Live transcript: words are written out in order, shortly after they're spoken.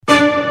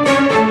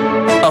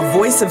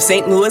Voice of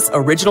St. Louis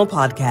original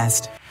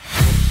podcast.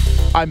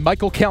 I'm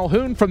Michael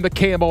Calhoun from the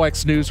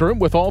KMOX newsroom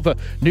with all the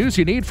news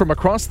you need from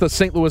across the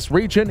St. Louis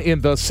region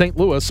in the St.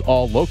 Louis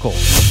All Local.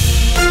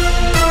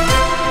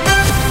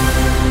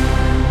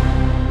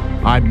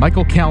 I'm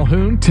Michael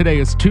Calhoun. Today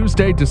is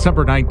Tuesday,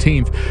 December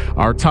 19th.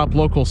 Our top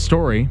local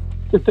story.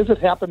 If this had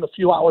happened a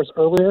few hours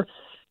earlier,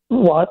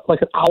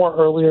 like an hour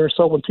earlier or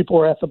so, when people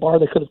were at the bar,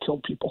 they could have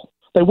killed people.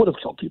 They would have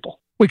killed people.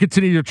 We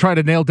continue to try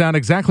to nail down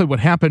exactly what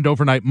happened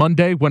overnight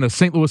Monday when a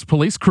St. Louis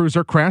police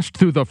cruiser crashed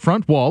through the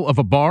front wall of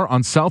a bar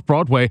on South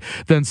Broadway.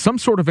 Then some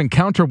sort of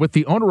encounter with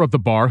the owner of the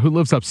bar, who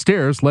lives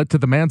upstairs, led to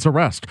the man's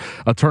arrest.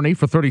 Attorney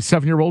for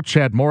 37-year-old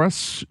Chad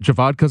Morris,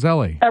 Javad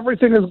Kazelli.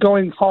 Everything is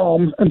going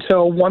calm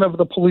until one of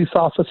the police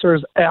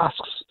officers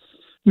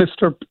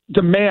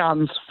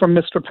demands from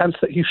Mr. Pence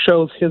that he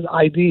shows his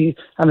ID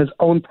on his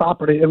own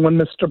property. And when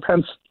Mr.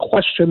 Pence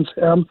questions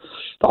him,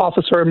 the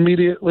officer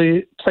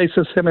immediately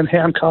places him in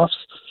handcuffs,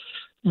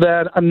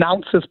 then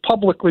announces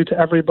publicly to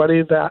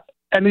everybody that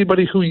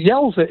anybody who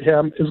yells at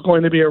him is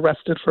going to be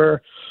arrested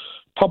for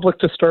public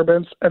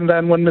disturbance. And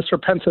then when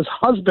Mr. Pence's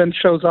husband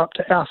shows up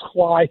to ask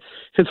why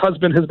his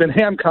husband has been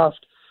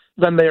handcuffed,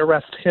 then they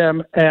arrest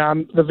him,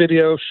 and the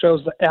video shows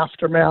the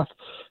aftermath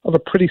of a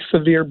pretty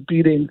severe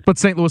beating. But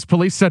St. Louis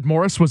police said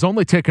Morris was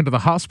only taken to the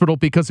hospital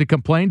because he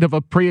complained of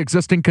a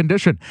pre-existing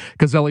condition.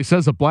 Kazelli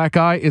says a black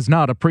eye is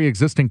not a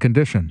pre-existing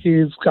condition.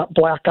 He's got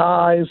black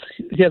eyes.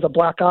 He has a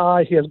black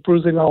eye. He has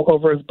bruising all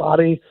over his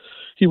body.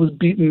 He was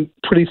beaten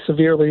pretty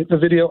severely. The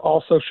video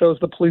also shows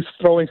the police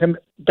throwing him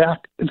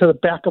back into the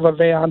back of a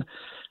van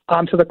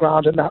onto the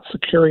ground and not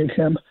securing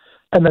him,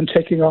 and then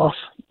taking off,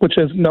 which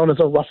is known as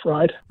a rough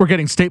ride. We're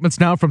getting statements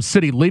now from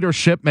city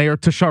leadership. Mayor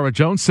Tashara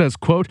Jones says,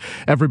 quote,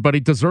 everybody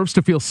deserves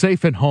to feel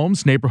safe in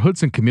homes,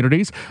 neighborhoods, and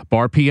communities.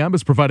 Bar PM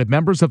has provided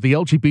members of the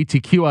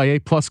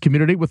LGBTQIA plus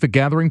community with a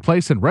gathering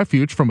place and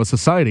refuge from a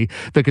society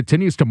that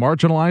continues to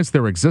marginalize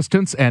their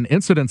existence, and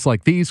incidents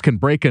like these can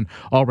break an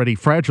already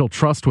fragile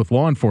trust with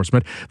law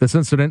enforcement. This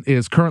incident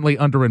is currently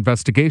under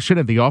investigation,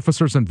 and the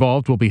officers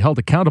involved will be held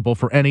accountable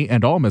for any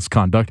and all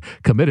misconduct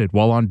committed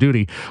while on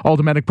duty.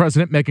 Aldermanic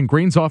President Megan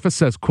Green's office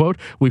says, quote,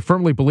 we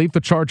firmly believe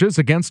the charges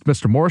against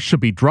Mr. Morris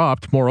should be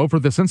dropped. Moreover,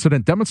 this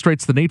incident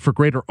demonstrates the need for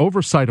greater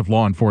oversight of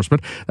law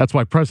enforcement. That's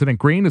why President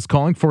Green is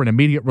calling for an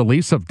immediate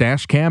release of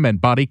dash cam and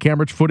body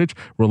camera footage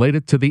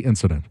related to the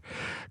incident.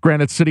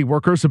 Granite City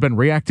workers have been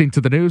reacting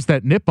to the news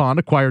that Nippon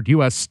acquired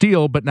U.S.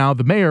 Steel, but now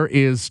the mayor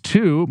is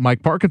too.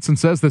 Mike Parkinson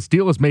says this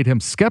deal has made him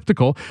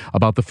skeptical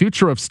about the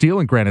future of steel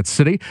in Granite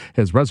City.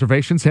 His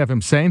reservations have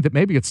him saying that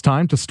maybe it's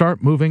time to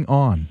start moving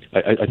on.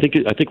 I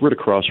think we're at a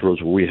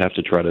crossroads where we have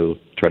to try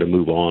to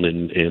move on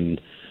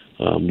and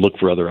look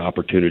for other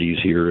opportunities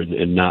here,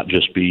 and not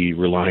just be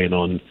relying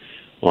on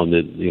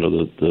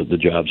the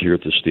jobs here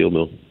at the steel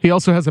mill. He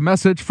also has a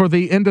message for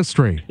the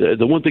industry.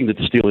 The one thing that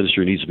the steel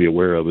industry needs to be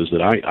aware of is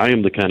that I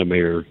am the kind of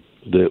mayor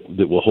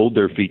that will hold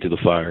their feet to the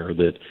fire,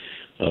 that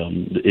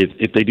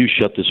if they do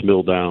shut this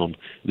mill down,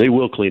 they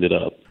will clean it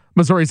up.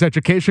 Missouri's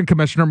Education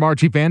Commissioner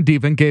Margie Van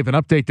Dieven gave an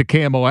update to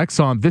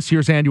KMOX on this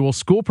year's annual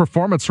school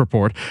performance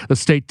report. The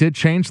state did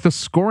change the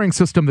scoring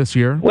system this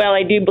year. Well,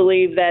 I do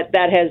believe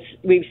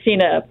we've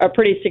seen a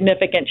pretty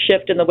significant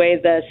shift in the way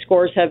the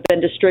scores have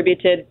been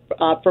distributed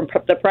from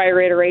the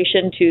prior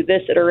iteration to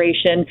this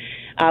iteration.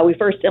 We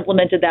first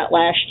implemented that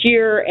last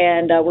year,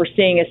 and we're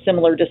seeing a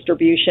similar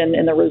distribution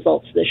in the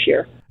results this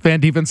year. Van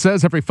Dieven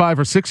says every 5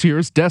 or 6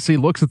 years, DESE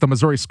looks at the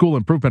Missouri School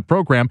Improvement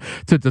Program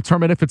to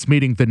determine if it's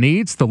meeting the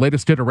needs. The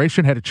latest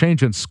iteration had a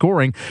change in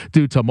scoring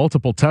due to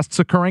multiple tests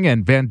occurring,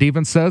 and Van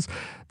Dieven says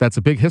that's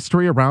a big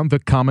history around the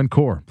Common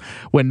Core.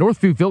 When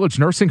Northview Village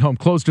Nursing Home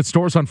closed its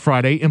doors on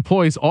Friday,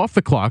 employees off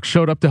the clock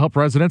showed up to help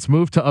residents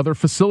move to other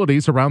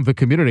facilities around the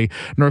community.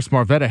 Nurse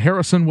Marvetta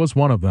Harrison was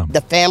one of them.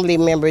 The family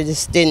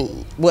members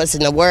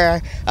wasn't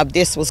aware of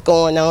this was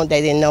going on.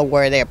 They didn't know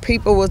where their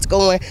people was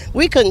going.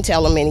 We couldn't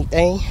tell them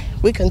anything.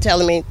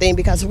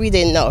 Because we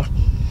didn't know.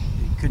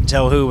 Couldn't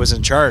tell who was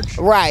in charge.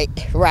 Right.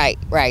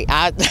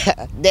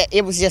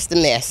 It was just a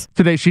mess.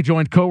 Today, she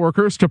joined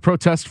coworkers to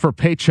protest for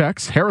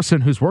paychecks.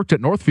 Harrison, who's worked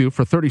at Northview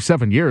for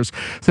 37 years,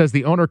 says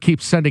the owner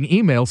keeps sending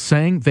emails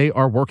saying they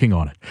are working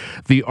on it.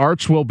 The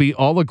arch will be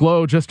all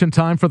aglow just in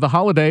time for the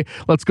holiday.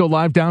 Let's go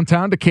live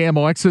downtown to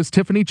KMOX's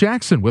Tiffany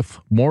Jackson with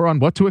more on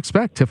what to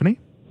expect.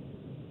 Tiffany?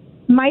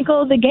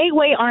 Michael, the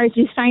Gateway Arch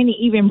is shining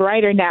even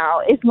brighter now.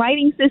 Its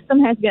lighting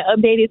system has been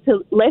updated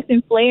to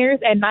lessen flares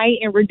at night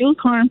and reduce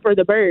harm for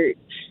the birds.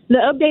 The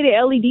updated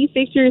LED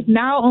fixtures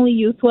now only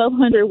use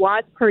 1,200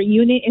 watts per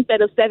unit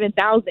instead of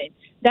 7,000.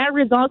 That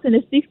results in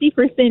a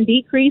 60%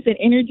 decrease in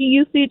energy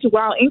usage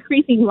while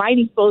increasing light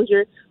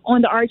exposure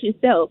on the arch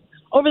itself.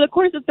 Over the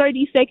course of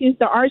 30 seconds,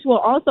 the arch will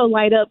also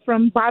light up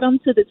from bottom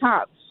to the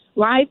top.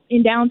 Live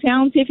in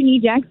downtown,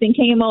 Tiffany Jackson,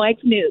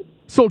 KMOX News.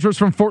 Soldiers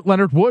from Fort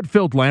Leonard Wood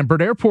filled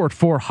Lambert Airport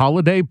for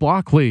holiday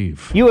block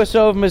leave.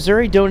 USO of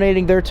Missouri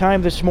donating their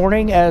time this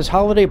morning as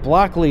holiday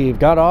block leave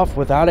got off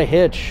without a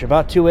hitch.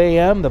 About 2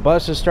 a.m., the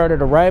buses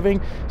started arriving,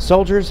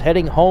 soldiers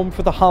heading home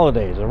for the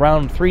holidays,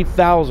 around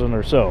 3,000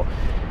 or so.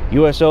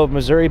 USO of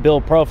Missouri,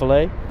 Bill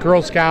Profile.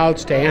 Girl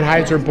Scouts to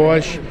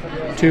Anheuser-Busch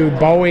to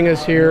Boeing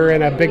is here,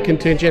 and a big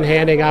contingent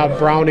handing out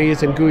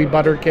brownies and gooey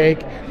butter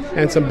cake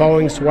and some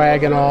Boeing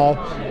swag and all,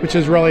 which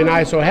is really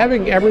nice. So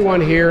having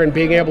everyone here and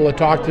being able to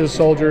talk to the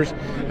soldiers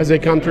as they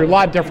come through, a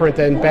lot different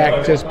than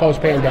back just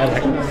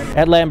post-pandemic.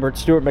 At Lambert,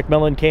 Stuart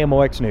McMillan,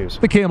 KMOX News.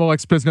 The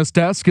KMOX Business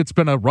Desk. It's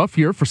been a rough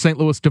year for St.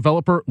 Louis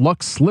developer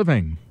Lux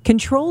Living.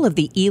 Control of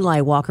the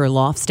Eli Walker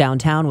Lofts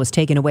downtown was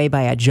taken away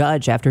by a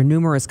judge after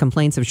numerous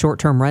complaints of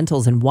short-term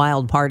rentals and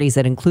wild parties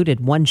that included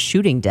one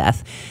shooting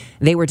death.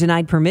 They were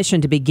denied permission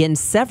to begin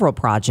several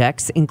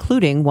projects,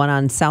 including one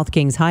on South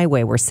Kings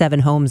Highway, where 7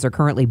 homes are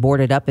currently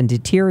boarded up and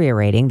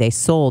deteriorating. They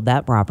sold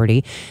that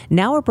property.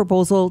 Now a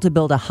proposal to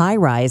build a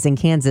high-rise in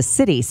Kansas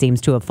City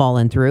seems to have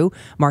fallen through,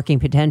 marking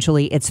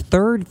potentially its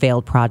third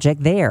failed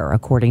project there,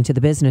 according to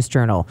the Business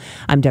Journal.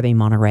 I'm Debbie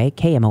Monterey,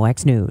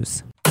 KMOX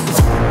News.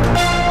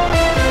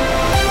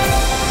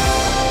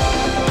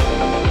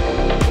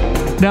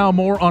 Now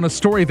more on a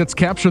story that's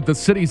captured the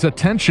city's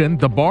attention.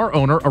 The bar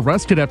owner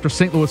arrested after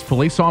St. Louis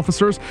police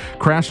officers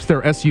crashed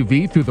their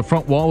SUV through the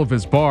front wall of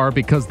his bar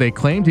because they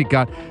claimed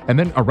and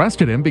then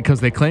arrested him because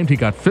they claimed he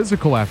got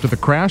physical after the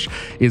crash,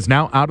 is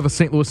now out of the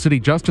St. Louis City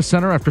Justice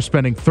Center after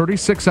spending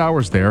 36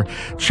 hours there.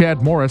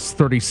 Chad Morris,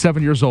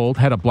 37 years old,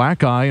 had a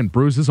black eye and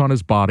bruises on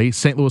his body.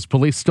 St. Louis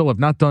police still have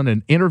not done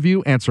an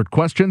interview, answered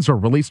questions, or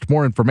released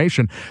more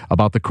information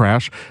about the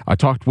crash. I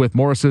talked with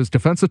Morris's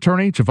defense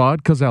attorney,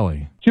 Javad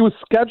Kozelli. He was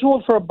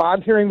scheduled for a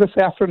bond hearing this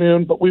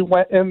afternoon, but we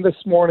went in this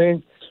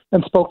morning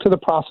and spoke to the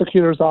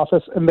prosecutor's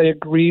office, and they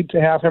agreed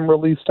to have him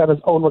released on his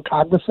own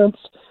recognizance.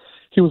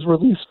 He was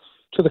released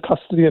to the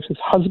custody of his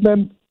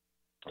husband.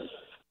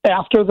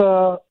 After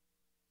the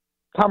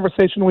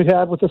conversation we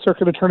had with the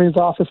circuit attorney's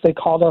office, they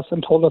called us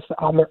and told us that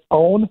on their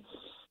own,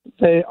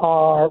 they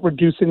are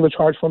reducing the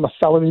charge from a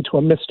felony to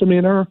a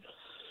misdemeanor.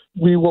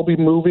 We will be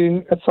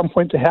moving at some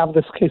point to have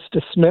this case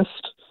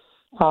dismissed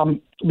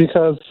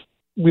because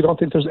we don't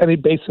think there's any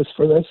basis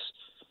for this.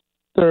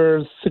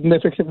 There's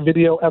significant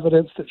video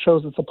evidence that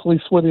shows that the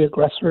police were the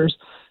aggressors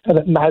and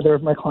that neither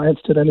of my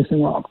clients did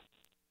anything wrong.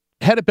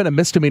 Had it been a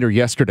misdemeanor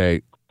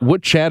yesterday,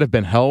 would Chad have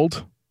been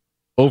held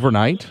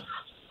overnight?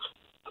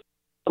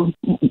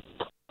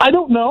 I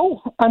don't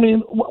know. I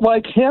mean, what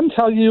I can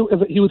tell you is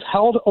that he was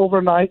held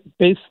overnight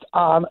based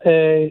on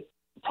a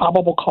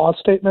probable cause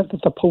statement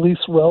that the police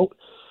wrote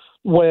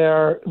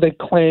where they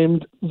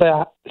claimed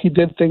that he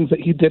did things that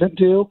he didn't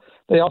do.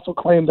 They also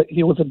claimed that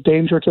he was a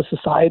danger to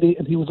society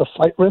and he was a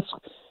flight risk.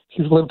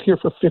 He's lived here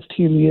for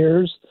 15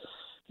 years.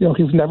 You know,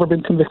 he's never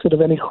been convicted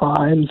of any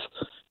crimes.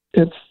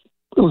 It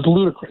was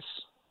ludicrous,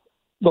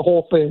 the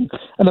whole thing.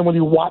 And then when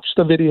you watch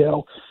the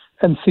video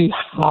and see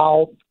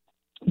how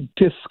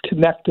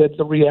disconnected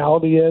the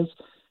reality is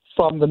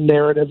from the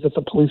narrative that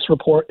the police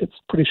report, it's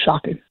pretty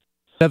shocking.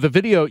 Now, the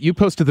video, you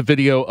posted the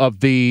video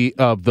of the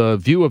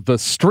view of the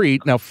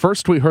street. Now,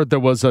 first we heard there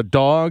was a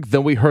dog,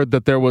 then we heard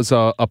that there was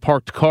a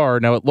parked car.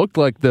 Now, it looked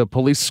like the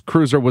police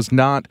cruiser was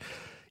not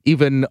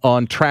even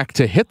on track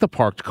to hit the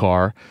parked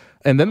car.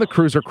 And then the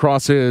cruiser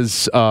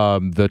crosses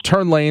the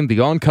turn lane,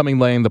 the oncoming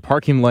lane, the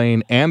parking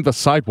lane, and the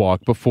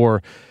sidewalk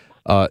before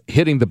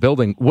hitting the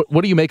building.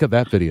 What do you make of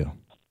that video?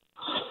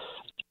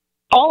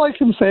 All I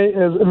can say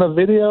is in the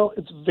video,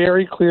 it's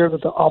very clear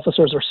that the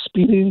officers are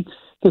speeding.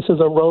 This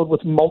is a road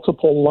with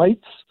multiple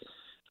lights.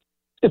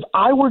 If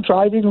I were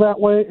driving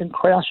that way and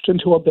crashed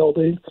into a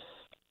building,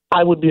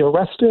 I would be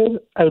arrested.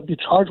 I would be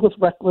charged with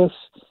reckless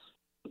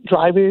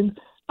driving.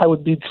 I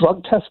would be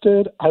drug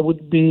tested. I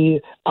would be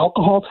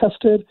alcohol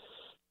tested.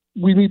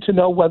 We need to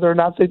know whether or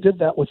not they did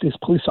that with these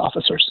police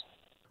officers.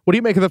 What do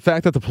you make of the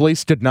fact that the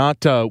police did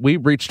not, we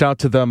reached out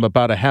to them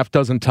about a half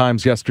dozen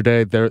times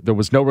yesterday. There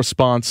was no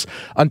response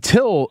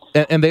until,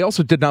 and they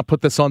also did not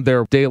put this on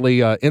their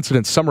daily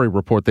incident summary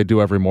report they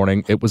do every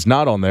morning. It was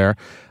not on there.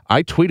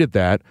 I tweeted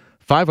that.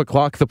 5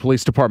 o'clock, the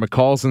police department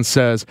calls and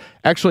says,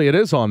 actually, it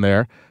is on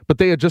there, but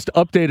they had just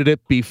updated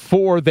it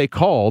before they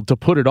called to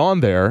put it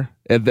on there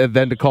and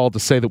then to call to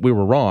say that we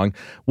were wrong.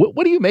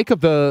 What do you make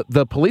of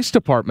the police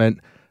department?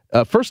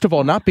 First of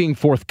all, not being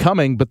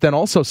forthcoming, but then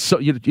also so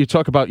you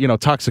talk about,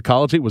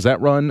 toxicology. Was that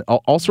run?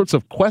 All sorts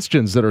of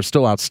questions that are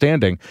still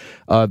outstanding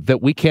that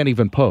we can't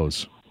even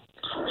pose.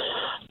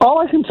 All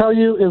I can tell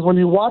you is when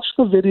you watch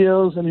the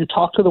videos and you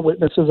talk to the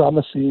witnesses on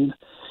the scene,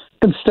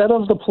 instead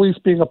of the police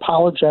being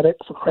apologetic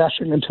for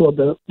crashing into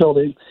a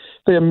building,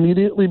 they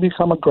immediately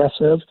become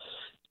aggressive.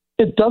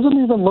 It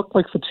doesn't even look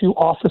like the 2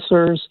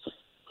 officers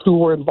who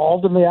were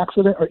involved in the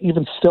accident are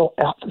even still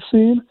at the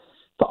scene.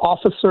 The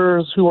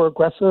officers who were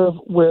aggressive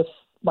with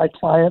my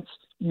clients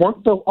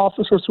weren't the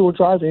officers who were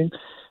driving.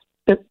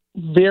 It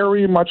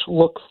very much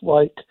looks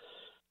like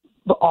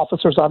the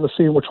officers on the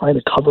scene were trying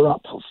to cover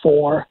up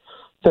for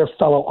their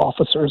fellow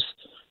officers.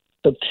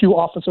 The 2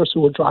 officers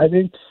who were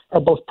driving are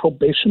both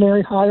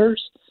probationary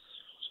hires.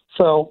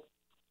 So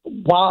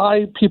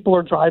why people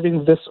are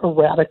driving this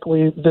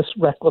erratically, this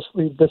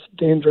recklessly, this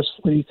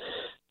dangerously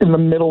in the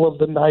middle of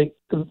the night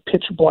in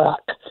pitch black,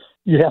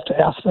 you have to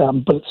ask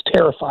them, but it's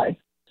terrifying.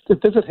 If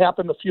this had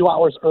happened a few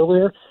hours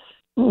earlier,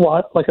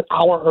 like an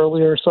hour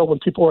earlier or so when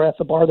people were at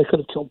the bar, they could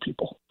have killed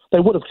people. They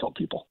would have killed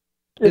people.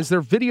 Is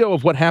there video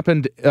of what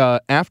happened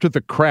after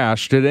the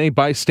crash? Did any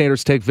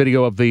bystanders take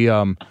video of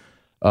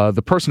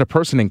the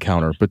person-to-person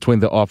encounter between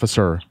the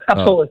officer?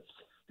 Absolutely.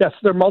 Yes,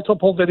 there are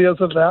multiple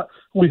videos of that.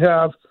 We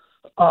have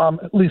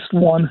at least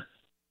one,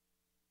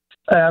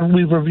 and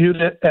we've reviewed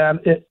it, and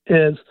it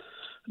is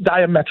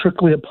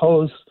diametrically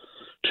opposed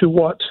to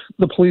what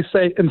the police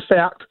say. In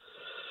fact,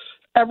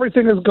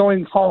 everything is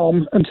going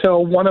home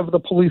until one of the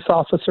police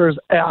officers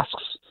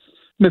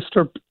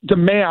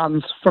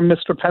demands from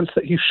Mr. Pence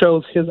that he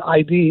shows his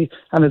ID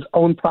on his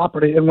own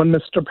property. And when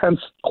Mr. Pence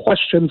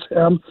questions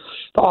him,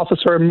 the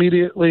officer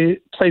immediately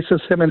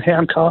places him in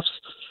handcuffs,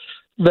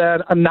 then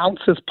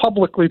announces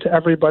publicly to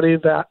everybody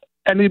that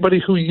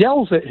anybody who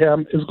yells at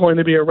him is going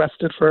to be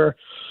arrested for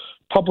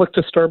public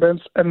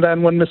disturbance. And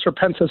then when Mr.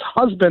 Pence's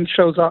husband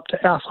shows up to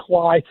ask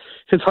why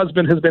his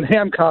husband has been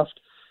handcuffed,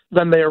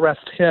 then they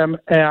arrest him.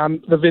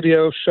 And the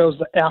video shows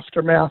the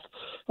aftermath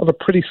of a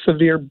pretty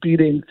severe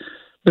beating.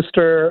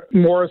 Mr.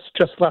 Morris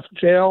just left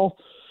jail.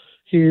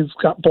 He's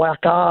got black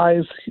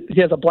eyes. He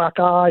has a black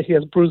eye. He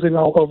has bruising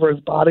all over his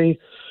body.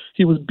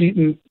 He was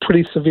beaten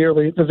pretty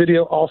severely. The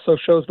video also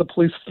shows the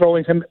police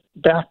throwing him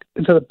back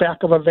into the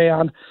back of a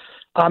van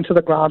onto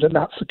the ground and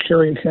not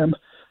securing him,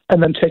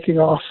 and then taking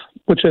off,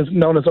 which is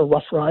known as a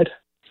rough ride.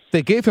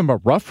 They gave him a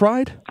rough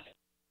ride?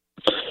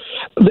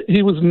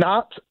 He was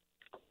not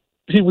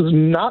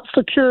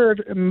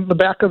secured in the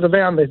back of the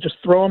van. They just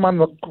throw him on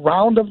the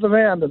ground of the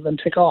van and then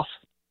take off.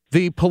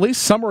 The police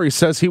summary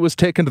says he was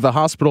taken to the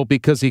hospital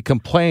because he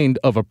complained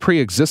of a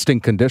pre-existing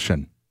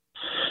condition.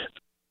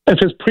 If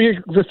his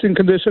pre-existing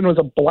condition was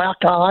a black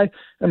eye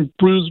and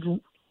bruised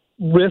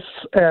wrists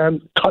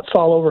and cuts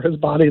all over his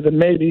body, then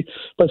maybe,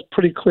 but it's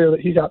pretty clear that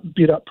he got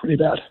beat up pretty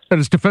bad. And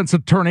his defense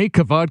attorney,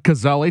 Kavad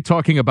Kazali,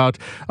 talking about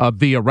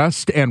the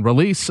arrest and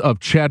release of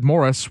Chad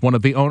Morris, one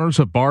of the owners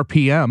of Bar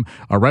PM,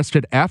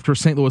 arrested after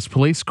St. Louis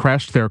police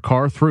crashed their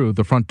car through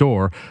the front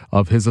door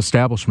of his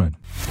establishment.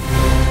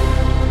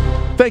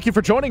 Thank you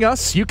for joining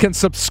us. You can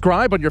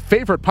subscribe on your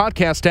favorite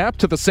podcast app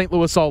to the St.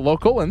 Louis All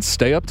Local and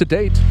stay up to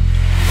date.